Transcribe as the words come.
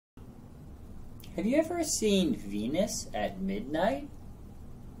Have you ever seen Venus at midnight?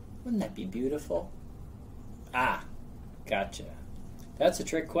 Wouldn't that be beautiful? Ah, gotcha. That's a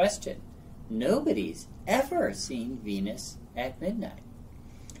trick question. Nobody's ever seen Venus at midnight.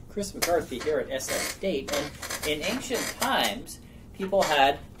 Chris McCarthy here at SF State, and in ancient times, people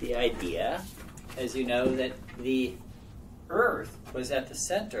had the idea, as you know, that the Earth was at the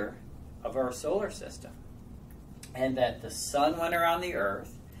center of our solar system, and that the sun went around the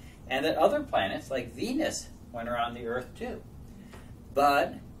Earth, and that other planets like Venus went around the Earth too.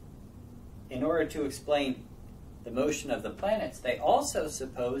 But in order to explain the motion of the planets, they also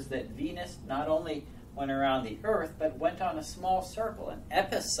supposed that Venus not only went around the Earth, but went on a small circle, an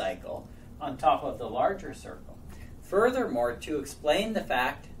epicycle, on top of the larger circle. Furthermore, to explain the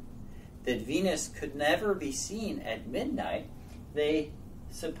fact that Venus could never be seen at midnight, they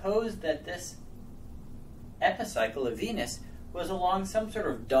supposed that this epicycle of Venus was along some sort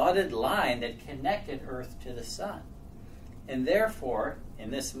of dotted line that connected Earth to the sun. And therefore,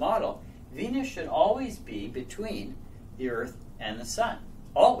 in this model, Venus should always be between the Earth and the sun,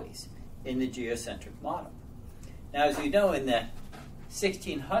 always, in the geocentric model. Now, as you know, in the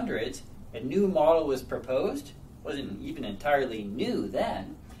 1600s, a new model was proposed. It wasn't even entirely new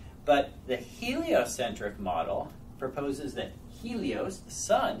then, but the heliocentric model proposes that Helios, the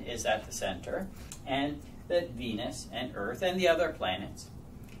sun, is at the center, and that Venus and Earth and the other planets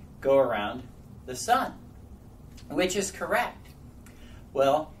go around the sun, which is correct.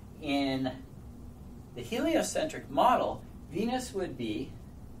 Well, in the heliocentric model, Venus would be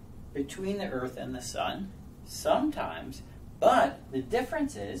between the Earth and the sun sometimes, but the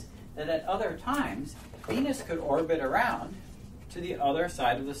difference is that at other times, Venus could orbit around to the other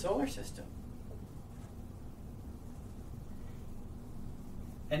side of the solar system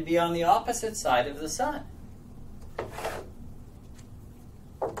and be on the opposite side of the sun.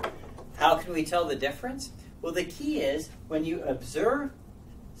 How can we tell the difference? Well, the key is when you observe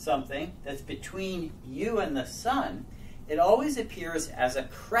something that's between you and the sun, it always appears as a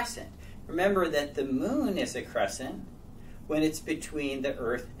crescent. Remember that the moon is a crescent when it's between the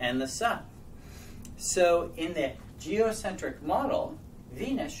Earth and the sun. So in the geocentric model,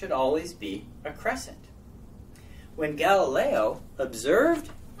 Venus should always be a crescent. When Galileo observed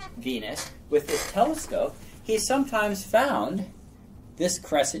Venus with his telescope, he sometimes found this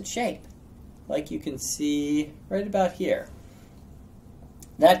crescent shape, like you can see right about here.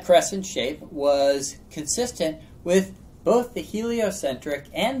 That crescent shape was consistent with both the heliocentric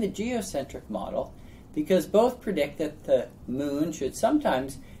and the geocentric model, because both predict that the moon should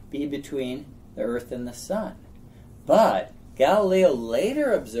sometimes be between the Earth and the sun. But Galileo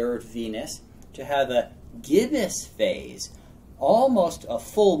later observed Venus to have a gibbous phase, almost a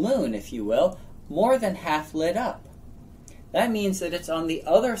full moon, if you will, more than half lit up. That means that it's on the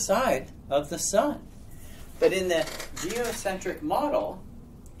other side of the sun. But in the geocentric model,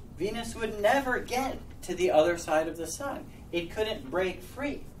 Venus would never get to the other side of the sun. It couldn't break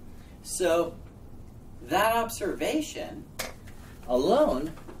free. So that observation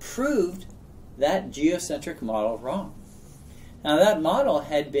alone proved that geocentric model wrong. Now, that model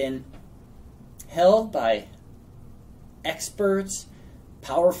had been held by experts,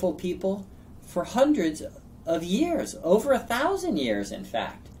 powerful people, for hundreds of years, over 1,000 years, in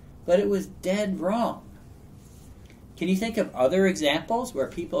fact, but it was dead wrong. Can you think of other examples where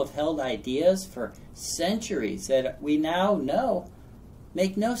people have held ideas for centuries that we now know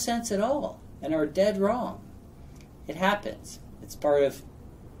make no sense at all and are dead wrong? It happens. It's part of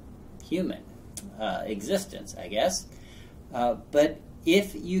human existence, I guess. But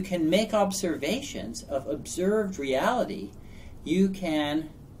if you can make observations of observed reality, you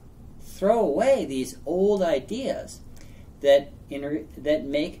can throw away these old ideas that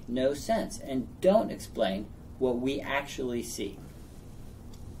make no sense and don't explain what we actually see.